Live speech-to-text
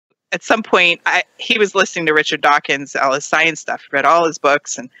at some point, he was listening to Richard Dawkins, all his science stuff, read all his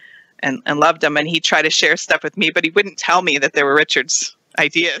books and loved them. And he tried to share stuff with me, but he wouldn't tell me that they were Richard's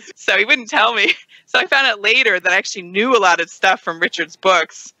ideas. So he wouldn't tell me. So I found out later that I actually knew a lot of stuff from Richard's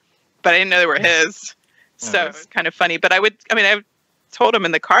books, but I didn't know they were his. So it's kind of funny. But I told him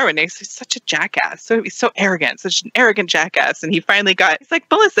in the car one day, he's such a jackass. So he's so arrogant, such an arrogant jackass. And he finally he's like,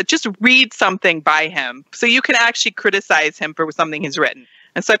 Melissa, just read something by him so you can actually criticize him for something he's written.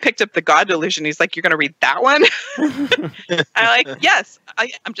 And so I picked up the God Delusion. He's like, you're going to read that one? I'm like, yes,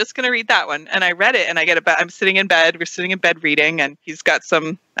 I'm just going to read that one. And I read it and I'm sitting in bed. We're sitting in bed reading, and he's got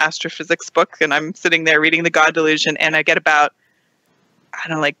some astrophysics book, and I'm sitting there reading the God Delusion. And I get about,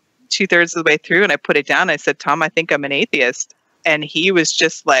 2/3 of the way through, and I put it down. I said, Tom, I think I'm an atheist. And he was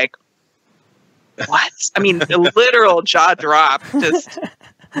just like, what? I mean, the literal jaw drop. Just,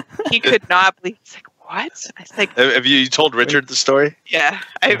 he could not believe. He's like, what? I was like, have you told Richard the story? Yeah.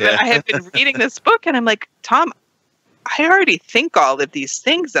 I have been reading this book, and I'm like, Tom, I already think all of these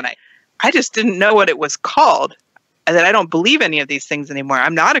things, and I just didn't know what it was called. And that I don't believe any of these things anymore.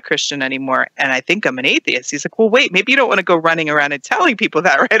 I'm not a Christian anymore, and I think I'm an atheist. He's like, well, wait, maybe you don't want to go running around and telling people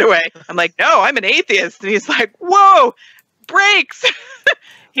that right away. I'm like, no, I'm an atheist. And he's like, whoa, brakes.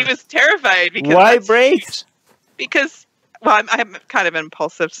 He was terrified. Because why brakes? Because, well, I'm kind of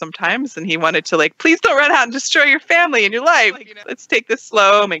impulsive sometimes, and he wanted to please don't run out and destroy your family and your life. Let's take this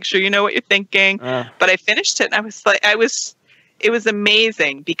slow, make sure you know what you're thinking. But I finished it, and I was like, it was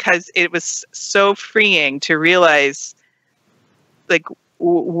amazing because it was so freeing to realize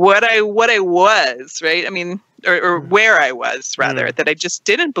what I was, right? I mean, or where I was rather, that I just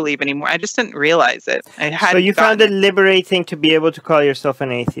didn't believe anymore. I just didn't realize it. So you found it liberating to be able to call yourself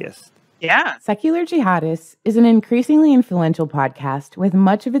an atheist. Yeah. Secular Jihadists is an increasingly influential podcast with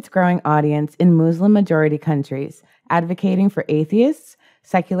much of its growing audience in Muslim-majority countries, advocating for atheists,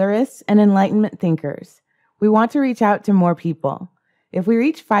 secularists, and Enlightenment thinkers. We want to reach out to more people. If we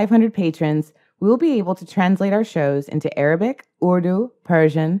reach 500 patrons, we will be able to translate our shows into Arabic, Urdu,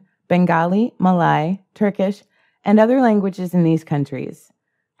 Persian, Bengali, Malay, Turkish, and other languages in these countries.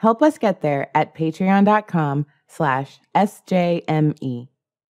 Help us get there at patreon.com/SJME.